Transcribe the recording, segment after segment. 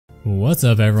What's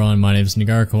up everyone, my name is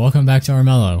Nagark, welcome back to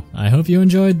Armello. I hope you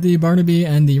enjoyed the Barnaby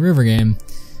and the River game,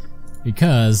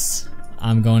 because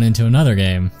I'm going into another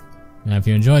game. And if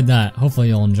you enjoyed that, hopefully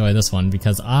you'll enjoy this one,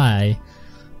 because I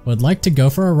would like to go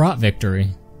for a rot victory.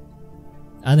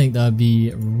 I think that would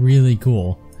be really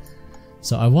cool.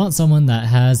 So I want someone that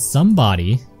has some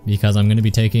body, because I'm going to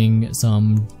be taking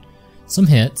some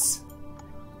hits.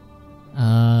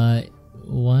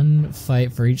 One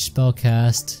fight for each spell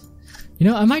cast. You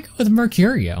know, I might go with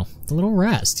Mercurio. The little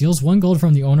rat steals 1 gold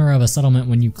from the owner of a settlement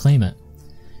when you claim it.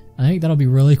 I think that'll be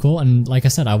really cool, and like I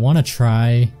said, I want to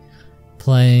try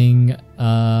playing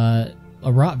a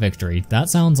rot victory. That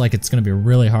sounds like it's going to be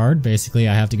really hard. Basically,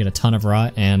 I have to get a ton of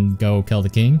rot and go kill the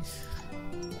king.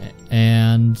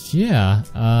 And yeah,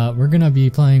 we're going to be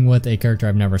playing with a character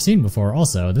I've never seen before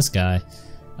also, this guy.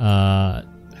 I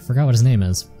forgot what his name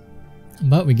is.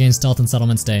 But we gain stealth in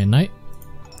settlements day and night.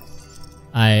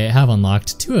 I have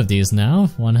unlocked 2 of these now.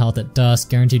 1 health at dusk,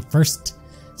 guaranteed first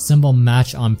symbol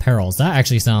match on perils. That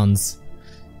actually sounds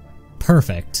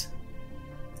perfect.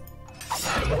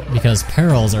 Because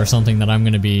perils are something that I'm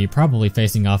going to be probably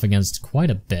facing off against quite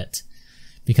a bit.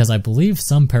 Because I believe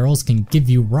some perils can give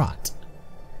you rot.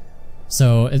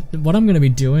 So what I'm going to be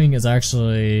doing is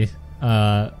actually,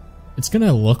 it's going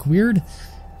to look weird,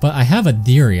 but I have a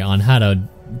theory on how to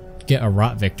get a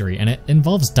rot victory, and it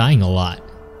involves dying a lot.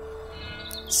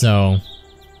 So,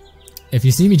 if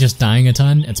you see me just dying a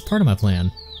ton, it's part of my plan.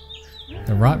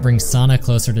 The rot brings Sana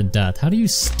closer to death. How do you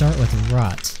start with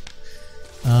rot?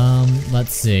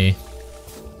 Let's see.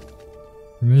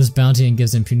 Removes bounty and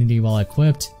gives impunity while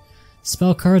equipped.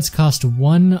 Spell cards cost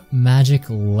 1 magic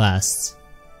less.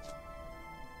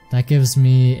 That gives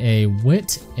me a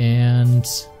wit and...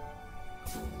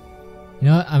 You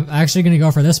know what? I'm actually gonna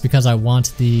go for this because I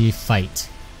want the fight.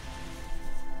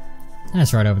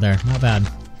 That's right over there. Not bad.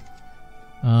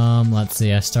 Let's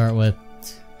see. I start with...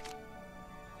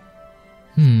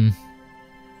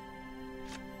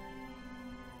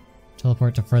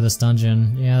 Teleport to furthest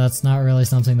dungeon. Yeah, that's not really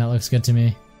something that looks good to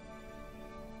me.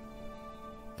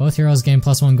 Both heroes gain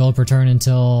 +1 gold per turn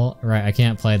until... Right, I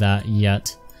can't play that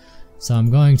yet. So I'm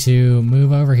going to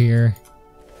move over here.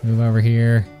 Move over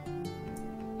here.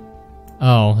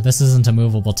 Oh, this isn't a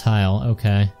movable tile.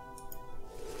 Okay.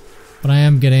 But I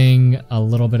am getting a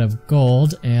little bit of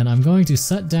gold, and I'm going to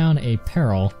set down a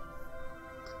peril.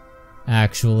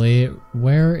 Actually,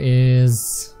 where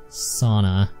is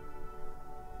Sana?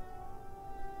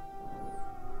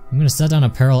 I'm going to set down a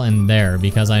peril in there,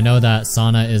 because I know that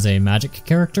Sana is a magic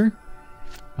character.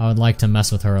 I would like to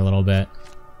mess with her a little bit.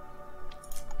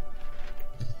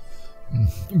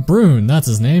 Brune, that's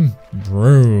his name.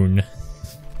 Brune.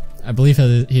 I believe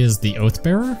he is the Oath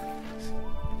Bearer.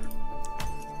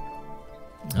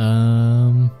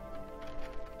 I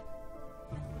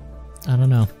don't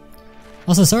know.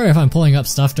 Also, sorry if I'm pulling up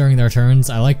stuff during their turns.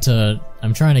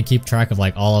 I'm trying to keep track of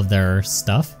like all of their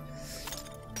stuff.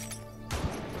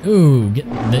 Ooh, get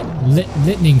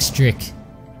lightning streak.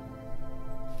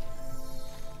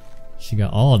 She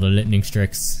got all the lightning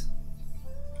streaks.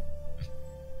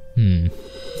 Ooh,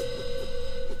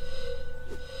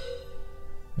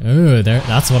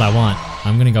 that's what I want.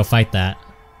 I'm gonna go fight that.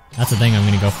 That's the thing I'm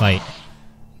gonna go fight.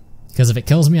 Because if it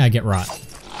kills me, I get rot.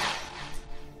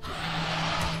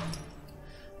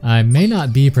 I may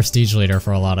not be prestige leader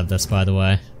for a lot of this, by the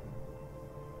way.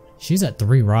 She's at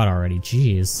 3 rot already,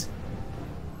 jeez.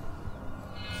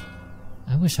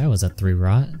 I wish I was at 3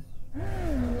 rot. That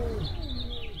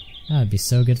would be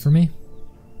so good for me.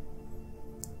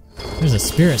 There's a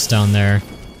spirit stone there.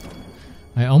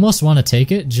 I almost want to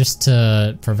take it just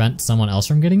to prevent someone else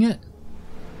from getting it.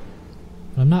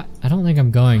 But I don't think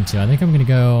I'm going to. I think I'm going to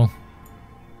go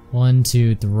 1,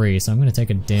 2, 3, so I'm going to take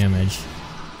a damage.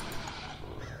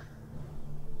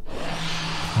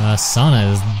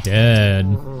 Sana is dead.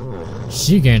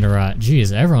 She gained a rot.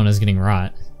 Jeez, everyone is getting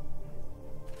rot.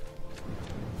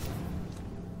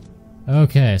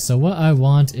 Okay, so what I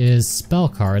want is spell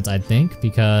cards, I think,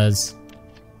 because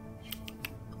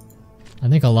I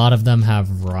think a lot of them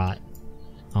have rot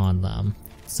on them.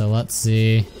 So let's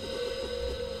see.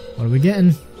 What are we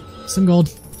getting? Some gold.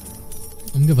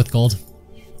 I'm good with gold.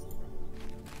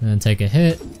 And then take a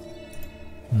hit.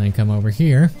 And then come over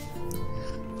here.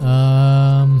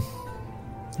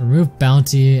 Remove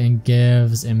bounty and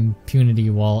gives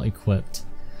impunity while equipped.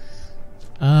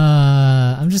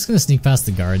 I'm just gonna sneak past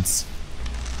the guards.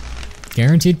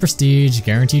 Guaranteed prestige,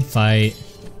 guaranteed fight.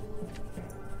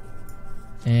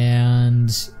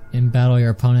 And in battle,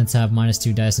 your opponents have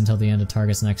 -2 dice until the end of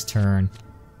target's next turn.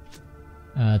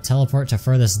 Teleport to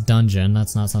furthest dungeon.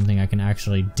 That's not something I can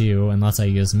actually do unless I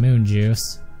use moon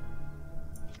juice.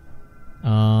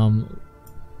 I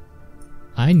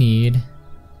need...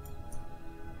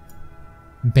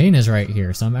 Bane is right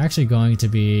here, so I'm actually going to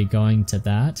be going to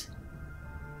that.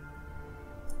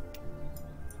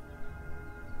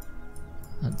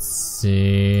 Let's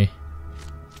see...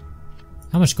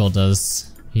 How much gold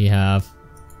does he have?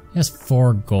 He has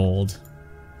 4 gold.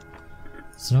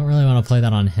 So I don't really want to play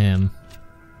that on him.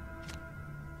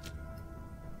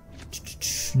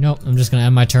 Nope, I'm just gonna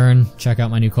end my turn, check out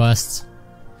my new quests.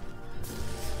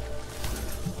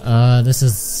 This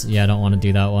is... yeah, I don't want to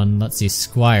do that one. Let's see,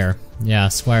 Squire. Yeah,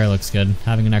 Squire looks good,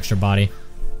 having an extra body.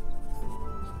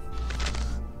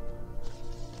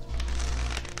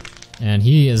 And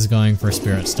he is going for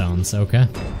Spirit Stones, okay.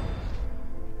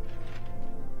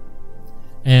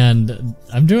 And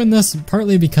I'm doing this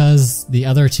partly because the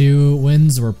other 2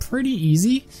 wins were pretty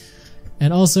easy,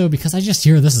 and also because I just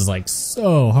hear this is like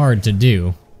so hard to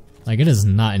do. Like, it is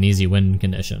not an easy win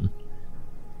condition.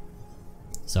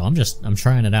 So I'm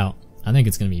trying it out. I think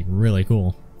it's gonna be really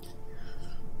cool.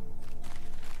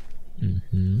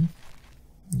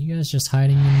 You guys just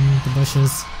hiding in the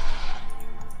bushes?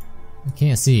 I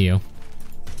can't see you.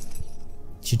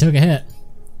 She took a hit.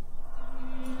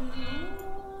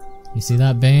 You see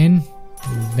that Bane?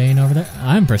 There's Bane over there.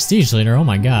 I'm Prestige Leader, oh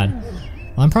my god.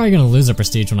 Well, I'm probably gonna lose a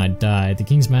Prestige when I die. The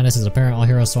King's Madness is apparent. All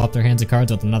heroes swap their hands of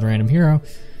cards with another random hero.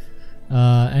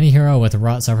 Any hero with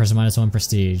Rot suffers -1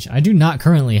 Prestige. I do not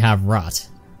currently have Rot.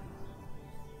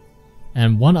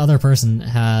 And one other person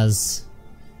has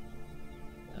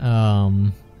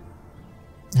Rot,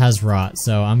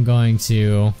 so I'm going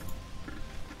to...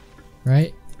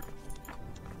 Right?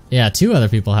 Yeah, 2 other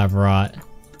people have Rot.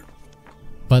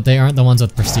 But they aren't the ones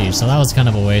with Prestige, so that was kind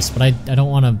of a waste, but I don't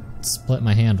want to split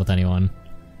my hand with anyone.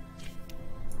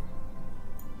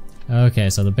 Okay,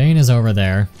 so the Bane is over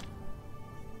there.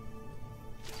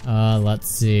 Let's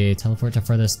see. Teleport to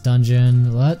furthest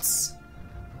dungeon. Let's...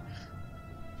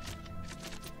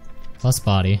 Plus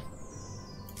body.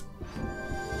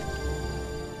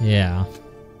 Yeah.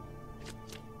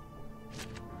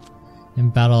 In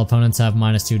battle, opponents have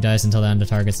 -2 dice until the end of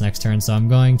target's next turn, so I'm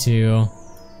going to...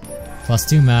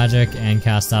 +2 magic and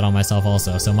cast that on myself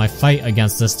also. So my fight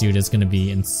against this dude is gonna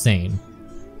be insane.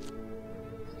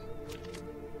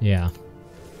 Yeah.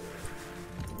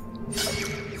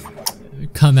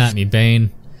 Come at me,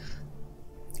 Bane.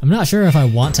 I'm not sure if I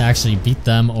want to actually beat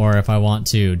them or if I want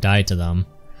to die to them.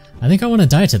 I think I want to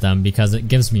die to them because it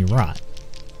gives me Rot.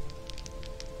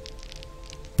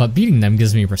 But beating them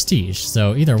gives me Prestige,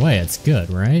 so either way it's good,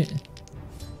 right?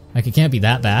 Like, it can't be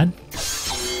that bad.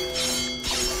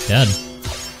 Dead.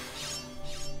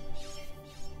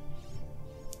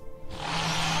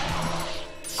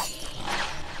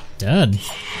 Dead.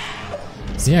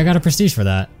 See, I got a Prestige for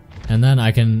that. And then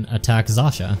I can attack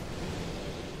Zasha.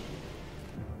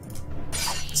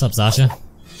 What's up, Zasha?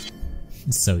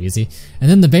 It's so easy. And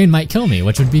then the Bane might kill me,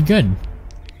 which would be good.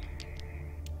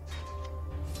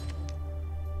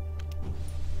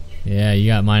 Yeah, you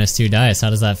got -2 dice. How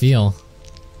does that feel?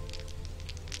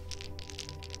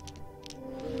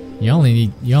 You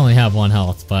only have 1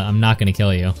 health, but I'm not gonna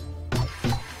kill you.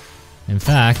 In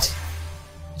fact,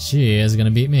 she is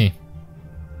gonna beat me.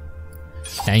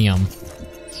 Damn.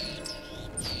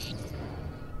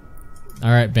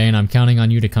 Alright, Bane, I'm counting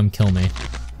on you to come kill me,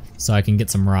 so I can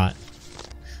get some Rot.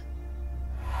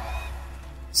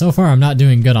 So far, I'm not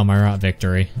doing good on my Rot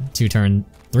victory.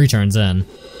 3 turns in.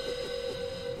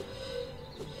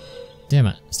 Damn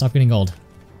it, stop getting gold.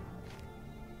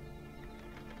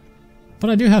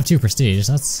 But I do have 2 Prestige,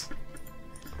 that's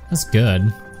good.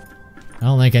 I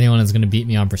don't think anyone is gonna beat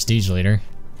me on Prestige Leader.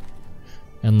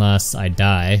 Unless I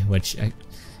die, which...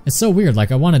 it's so weird,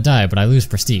 like I wanna die, but I lose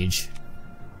Prestige.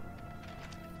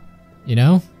 You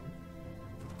know?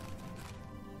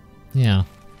 Yeah.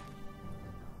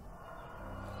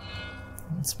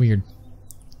 It's weird.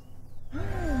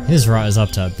 His Rot is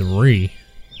up to 3.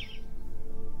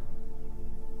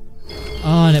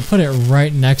 Oh, and it put it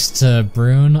right next to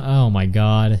Brune? Oh my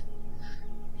god.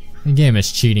 The game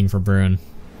is cheating for Brune.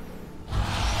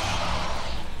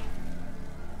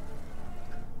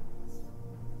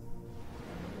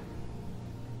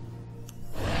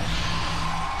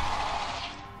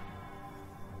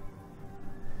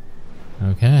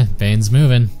 Okay, Bane's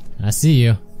moving. I see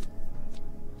you.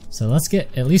 So let's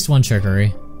get at least 1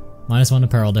 trickery. -1 to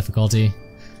peril difficulty.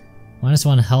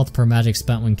 -1 health per magic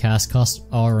spent when cast, cost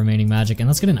all remaining magic, and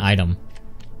let's get an item.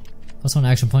 +1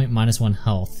 action point, -1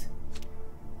 health.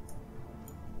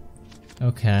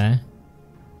 Okay.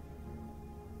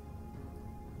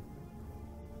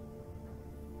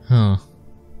 Huh.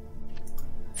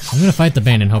 I'm gonna fight the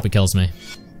Bane and hope it kills me.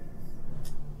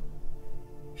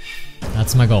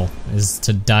 That's my goal, is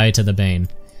to die to the Bane.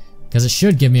 Because it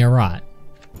should give me a rot.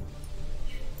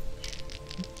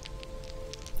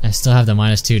 I still have the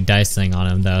 -2 dice thing on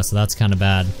him though, so that's kind of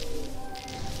bad.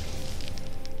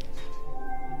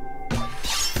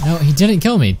 No, he didn't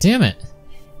kill me, damn it!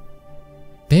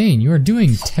 Bane, you are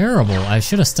doing terrible. I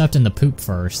should have stepped in the poop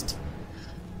first.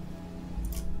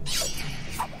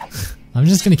 I'm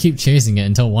just gonna keep chasing it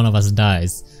until one of us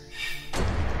dies.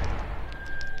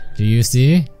 Do you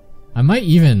see? I might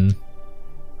even...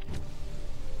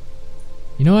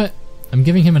 You know what? I'm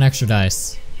giving him an extra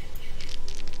dice.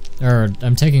 Or,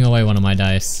 I'm taking away one of my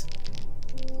dice.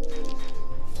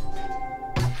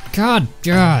 God,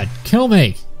 kill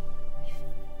me!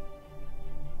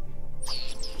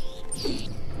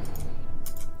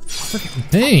 Frickin'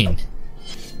 Bane!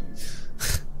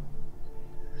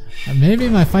 Maybe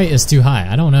my fight is too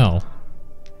high, I don't know.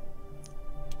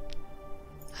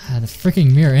 The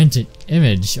freaking mirror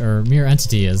image, or mirror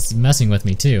entity is messing with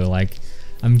me too, like,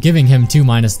 I'm giving him 2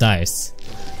 minus dice.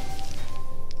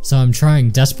 So I'm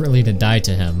trying desperately to die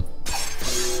to him.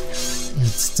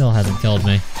 It still hasn't killed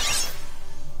me.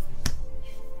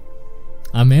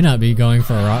 I may not be going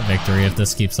for a rot victory if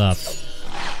this keeps up.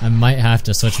 I might have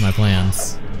to switch my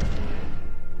plans.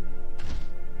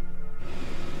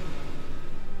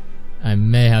 I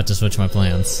may have to switch my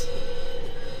plans.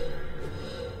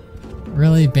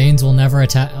 Really? Banes will never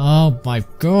attack? Oh my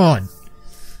god!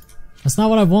 That's not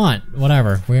what I want.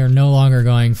 Whatever. We are no longer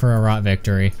going for a rot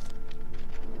victory.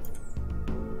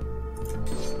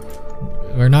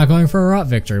 We're not going for a rot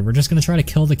victory. We're just gonna try to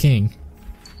kill the king.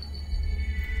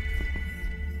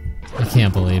 I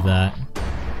can't believe that.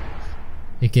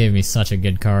 It gave me such a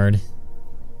good card.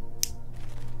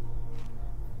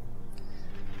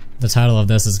 The title of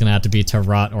this is gonna have to be To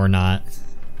Rot or Not.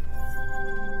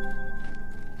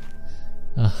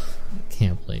 Ugh, I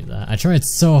can't believe that. I tried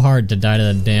so hard to die to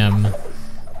the damn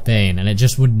Bane, and it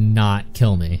just would not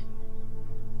kill me.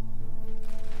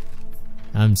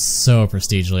 I'm so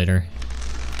prestige leader.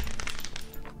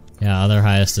 Yeah, other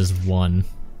highest is 1.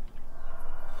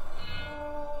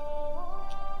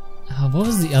 What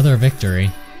was the other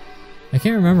victory? I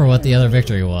can't remember what the other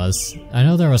victory was. I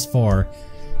know there was 4.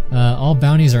 All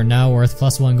bounties are now worth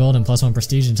 +1 gold and +1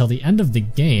 prestige until the end of the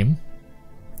game.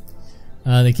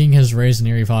 The king has raised an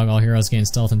eerie fog. All heroes gain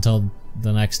stealth until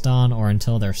the next dawn or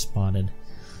until they're spotted.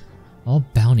 All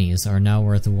bounties are now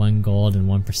worth 1 gold and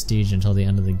 1 prestige until the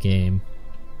end of the game.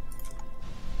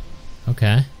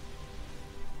 Okay.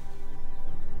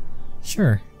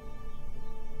 Sure.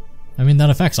 I mean,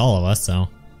 that affects all of us, so.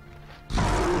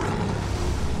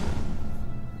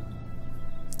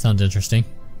 Sounds interesting.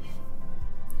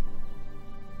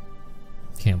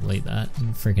 Can't believe that.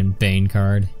 Freaking Bane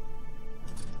card.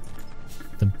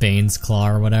 The Bane's Claw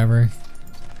or whatever.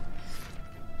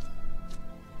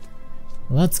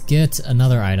 Let's get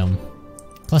another item.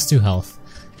 +2 health.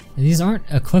 These aren't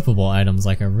equipable items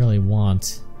like I really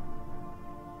want.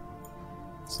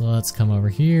 So let's come over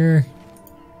here.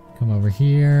 Come over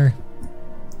here.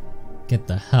 Get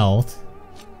the health.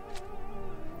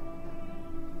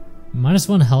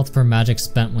 -1 health per magic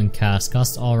spent when cast.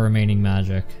 Cost all remaining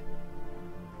magic.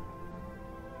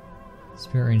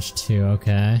 Spirit range 2,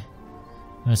 okay.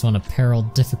 -1 of peril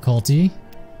difficulty.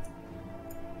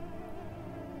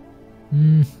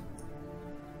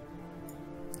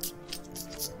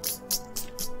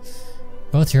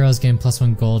 Both heroes gain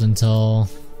 +1 gold until...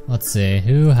 Let's see,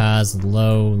 who has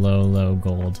low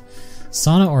gold?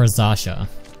 Sana or Zasha?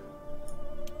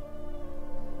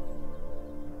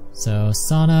 So,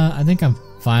 Sana, I think I'm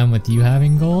fine with you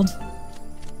having gold.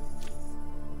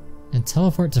 And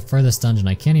teleport to furthest dungeon,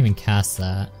 I can't even cast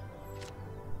that.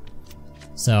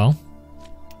 So,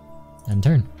 end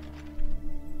turn.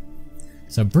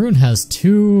 So Brune has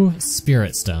 2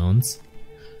 spirit stones.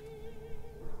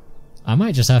 I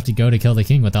might just have to go to kill the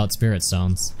king without spirit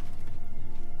stones.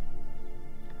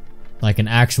 Like an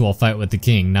actual fight with the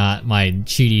king, not my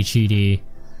cheaty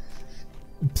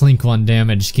plink 1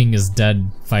 damage, king is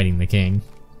dead fighting the king.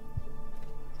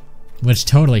 Which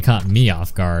totally caught me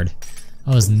off guard.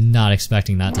 I was not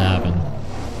expecting that to happen.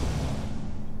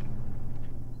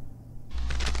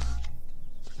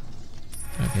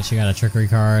 Okay, she got a trickery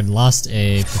card, lost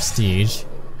a prestige.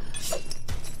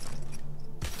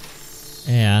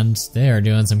 And they are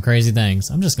doing some crazy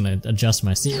things. I'm just gonna adjust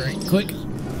my seat right quick.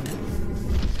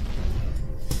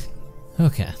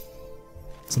 Okay.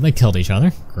 So they killed each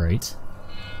other. Great.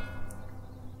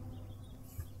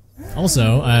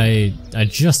 Also, I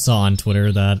just saw on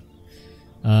Twitter that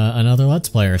another Let's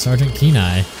Player, Sergeant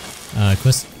Kenai,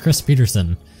 Chris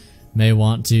Peterson, may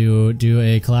want to do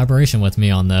a collaboration with me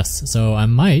on this. So I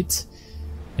might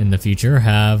in the future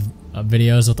have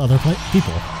videos with other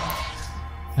people.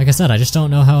 Like I said, I just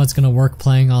don't know how it's gonna work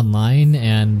playing online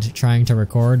and trying to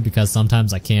record because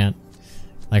sometimes I can't,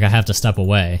 like I have to step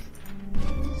away.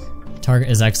 Target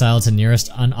is exiled to nearest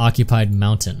unoccupied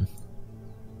mountain.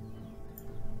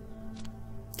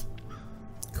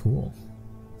 Cool.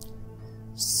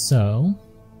 So,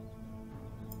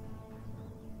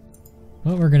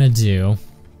 what we're gonna do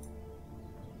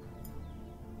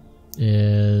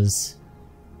is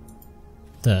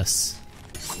this.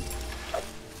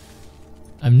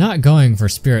 I'm not going for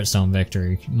Spirit Stone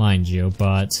victory, mind you,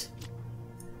 but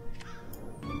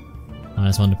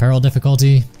 -1 to peril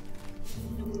difficulty.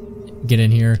 Get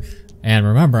in here, and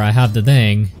remember I have the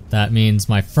thing that means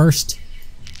I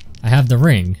have the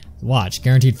ring. Watch,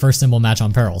 guaranteed first symbol match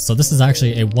on perils. So this is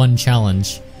actually a 1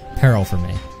 challenge peril for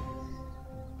me,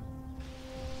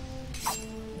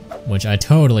 which I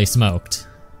totally smoked,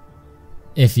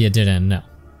 if you didn't know.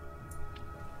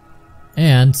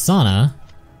 And Sana,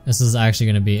 this is actually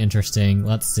going to be interesting.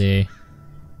 Let's see.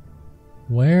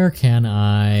 Where can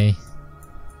I...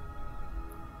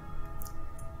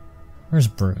 Where's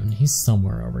Brune? He's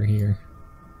somewhere over here.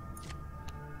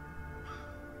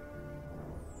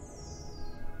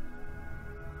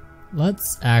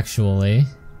 Let's actually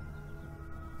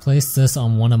place this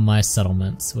on one of my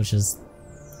settlements, which is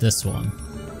this one.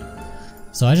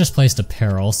 So I just placed a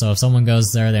peril, so if someone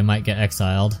goes there, they might get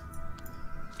exiled.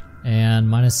 And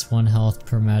 -1 health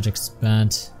per magic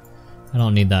spent. I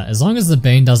don't need that. As long as the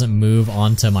Bane doesn't move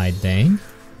onto my thing,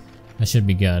 I should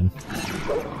be good.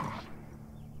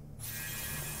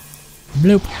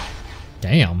 Bloop.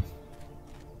 Damn.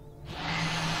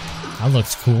 That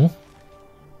looks cool.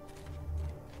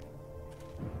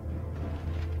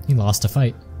 He lost a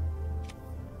fight.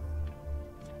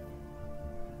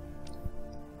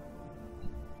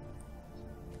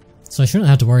 So I shouldn't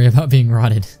have to worry about being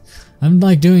rotted. I'm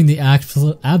like doing the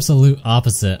absolute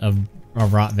opposite of a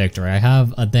rot victory. I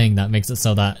have a thing that makes it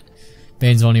so that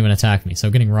Banes won't even attack me, so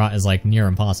getting rot is like near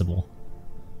impossible.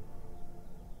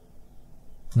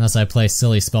 Unless I play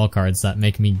silly spell cards that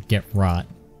make me get rot.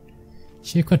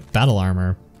 She equipped battle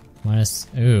armor.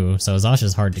 Ooh, so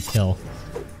Zasha's hard to kill.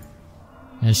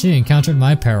 And she encountered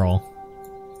my peril.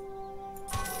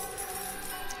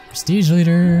 Prestige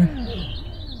leader.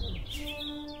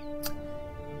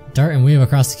 Dart and weave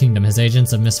across the kingdom. His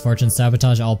agents of misfortune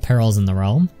sabotage all perils in the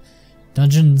realm.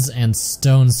 Dungeons and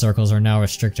stone circles are now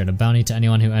restricted. A bounty to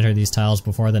anyone who entered these tiles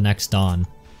before the next dawn.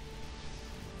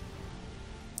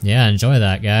 Yeah, enjoy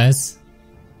that, guys.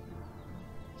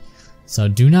 So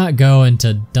do not go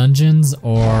into dungeons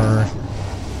or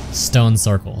stone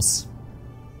circles.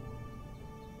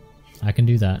 I can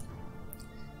do that.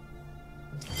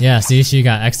 Yeah, see, she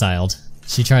got exiled.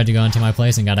 She tried to go into my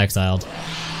place and got exiled.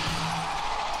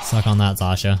 Suck on that,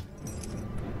 Zasha.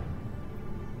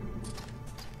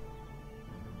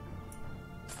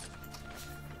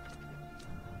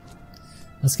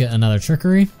 Let's get another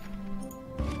trickery.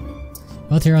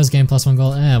 Both heroes gain +1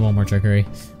 gold and 1 more trickery.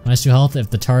 -2 health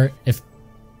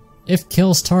if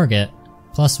kills target,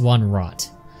 +1 rot.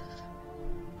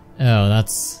 Oh,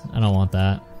 that's... I don't want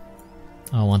that.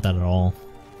 I don't want that at all.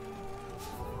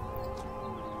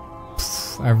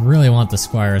 I really want the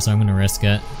Squire, so I'm gonna risk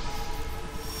it.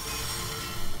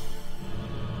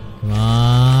 Come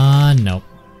on, nope.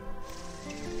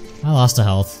 I lost a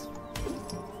health.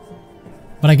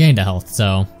 But I gained a health,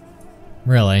 so...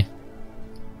 really.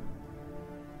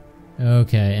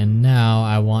 Okay, and now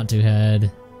I want to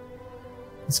head...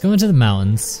 Let's go into the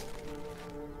mountains.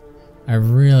 I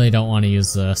really don't want to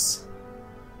use this,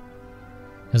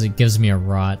 because it gives me a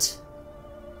rot.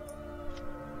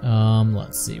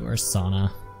 Let's see, where's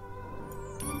Sana?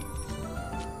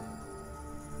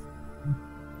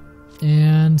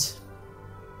 And...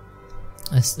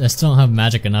 I still don't have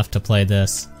magic enough to play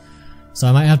this, so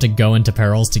I might have to go into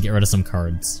perils to get rid of some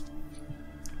cards.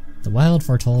 The wild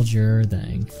foretold your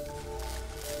thing.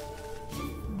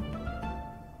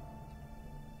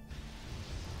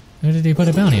 Who did he put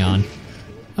a bounty on?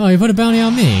 Oh, he put a bounty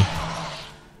on me!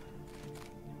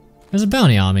 There's a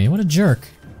bounty on me, what a jerk.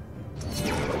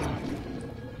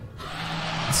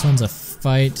 This one's a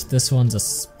fight, this one's a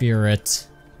spirit.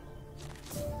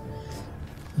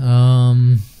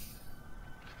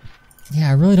 Yeah,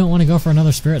 I really don't want to go for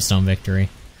another Spirit Stone victory.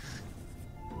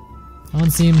 That one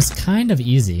seems kind of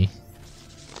easy.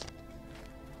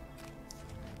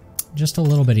 Just a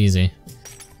little bit easy.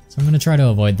 So I'm gonna try to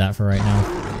avoid that for right now.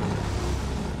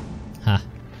 Ha.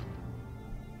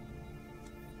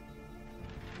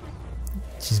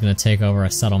 She's gonna take over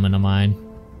a settlement of mine.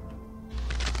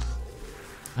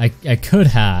 I could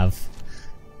have.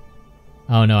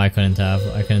 Oh no, I couldn't have.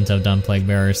 I couldn't have done Plague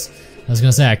Bearers. I was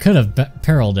gonna say I could have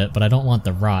periled it, but I don't want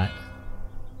the rot.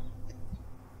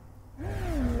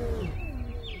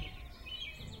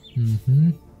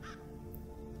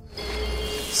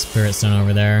 Spirit Stone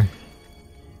over there.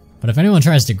 But if anyone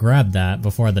tries to grab that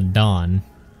before the dawn,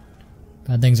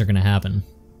 bad things are gonna happen.